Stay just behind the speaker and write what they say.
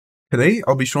Today,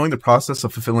 I'll be showing the process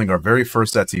of fulfilling our very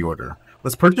first Etsy order.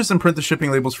 Let's purchase and print the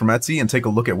shipping labels from Etsy and take a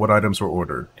look at what items were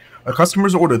ordered. Our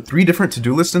customers ordered 3 different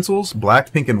to-do list stencils,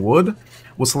 black, pink, and wood.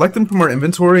 We'll select them from our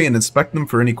inventory and inspect them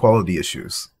for any quality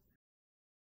issues.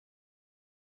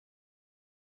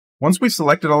 Once we've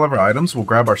selected all of our items, we'll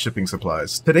grab our shipping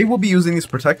supplies. Today we'll be using these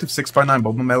protective 6x9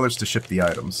 bubble mailers to ship the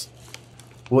items.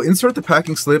 We'll insert the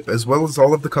packing slip as well as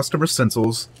all of the customer's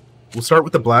stencils. We'll start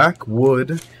with the black,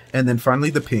 wood, and then finally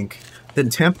the pink. Then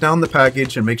tamp down the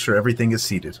package and make sure everything is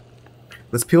seated.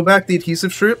 Let's peel back the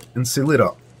adhesive strip and seal it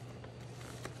up.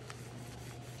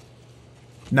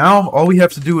 Now, all we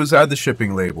have to do is add the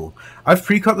shipping label. I've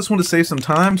pre-cut this one to save some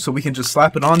time, so we can just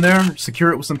slap it on there,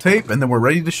 secure it with some tape, and then we're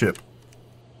ready to ship.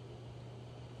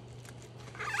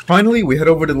 Finally, we head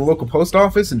over to the local post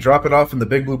office and drop it off in the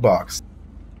big blue box.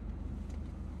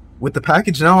 With the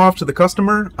package now off to the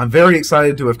customer, I'm very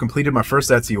excited to have completed my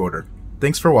first Etsy order.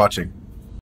 Thanks for watching.